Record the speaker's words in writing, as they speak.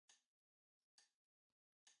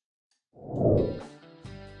My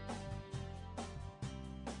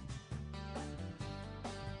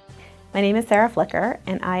name is Sarah Flicker,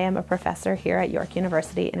 and I am a professor here at York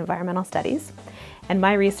University in Environmental Studies. And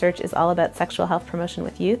my research is all about sexual health promotion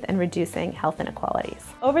with youth and reducing health inequalities.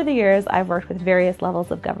 Over the years, I've worked with various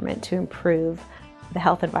levels of government to improve the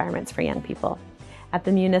health environments for young people. At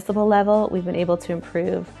the municipal level, we've been able to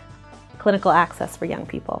improve clinical access for young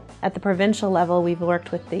people. At the provincial level, we've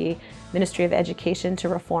worked with the Ministry of Education to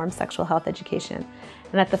reform sexual health education.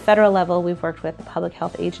 And at the federal level, we've worked with the Public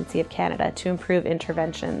Health Agency of Canada to improve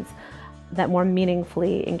interventions that more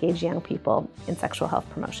meaningfully engage young people in sexual health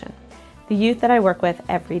promotion. The youth that I work with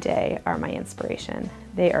every day are my inspiration.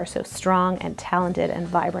 They are so strong and talented and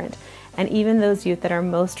vibrant, and even those youth that are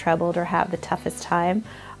most troubled or have the toughest time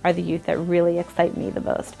are the youth that really excite me the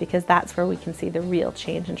most, because that's where we can see the real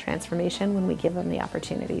change and transformation when we give them the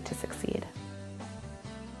opportunity to succeed.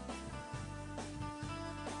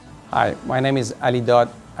 Hi, my name is Allie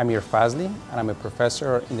Dodd, Amirfazli, and I'm a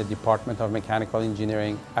professor in the Department of Mechanical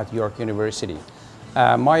Engineering at York University.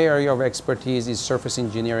 My area of expertise is surface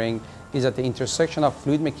engineering, is at the intersection of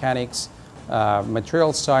fluid mechanics,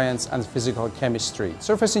 material science, and physical chemistry.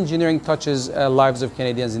 Surface engineering touches lives of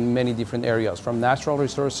Canadians in many different areas, from natural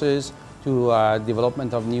resources to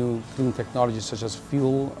development of new clean technologies such as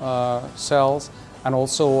fuel cells, and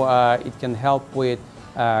also it can help with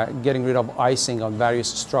getting rid of icing on various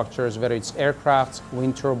structures, whether it's aircraft,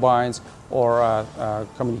 wind turbines, or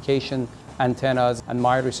communication antennas, and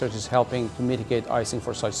my research is helping to mitigate icing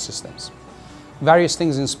for such systems. Various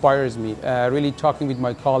things inspires me, really talking with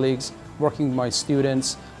my colleagues, working with my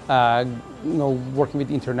students, working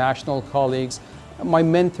with international colleagues, my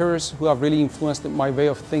mentors who have really influenced my way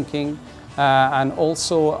of thinking, and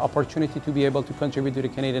also opportunity to be able to contribute to the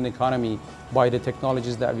Canadian economy by the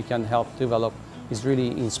technologies that we can help develop is really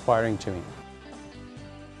inspiring to me.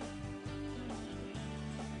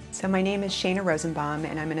 So my name is Shayna Rosenbaum,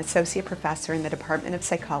 and I'm an associate professor in the Department of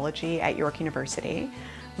Psychology at York University.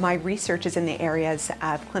 My research is in the areas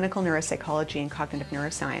of clinical neuropsychology and cognitive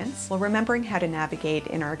neuroscience. Well, remembering how to navigate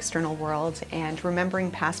in our external world and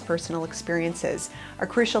remembering past personal experiences are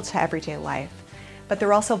crucial to everyday life, but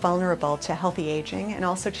they're also vulnerable to healthy aging and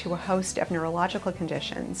also to a host of neurological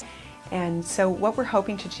conditions. And so what we're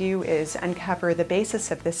hoping to do is uncover the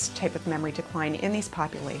basis of this type of memory decline in these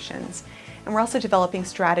populations. And we're also developing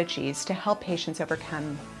strategies to help patients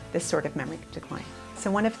overcome this sort of memory decline.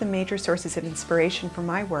 So one of the major sources of inspiration for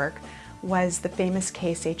my work was the famous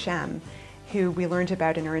case HM, who we learned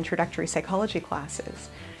about in our introductory psychology classes.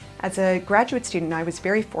 As a graduate student, I was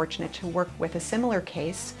very fortunate to work with a similar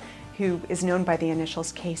case who is known by the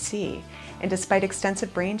initials KC, and despite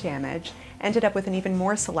extensive brain damage, ended up with an even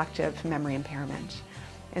more selective memory impairment.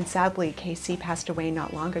 And sadly, KC passed away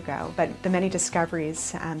not long ago, but the many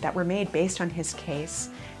discoveries that were made based on his case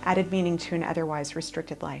added meaning to an otherwise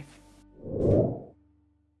restricted life.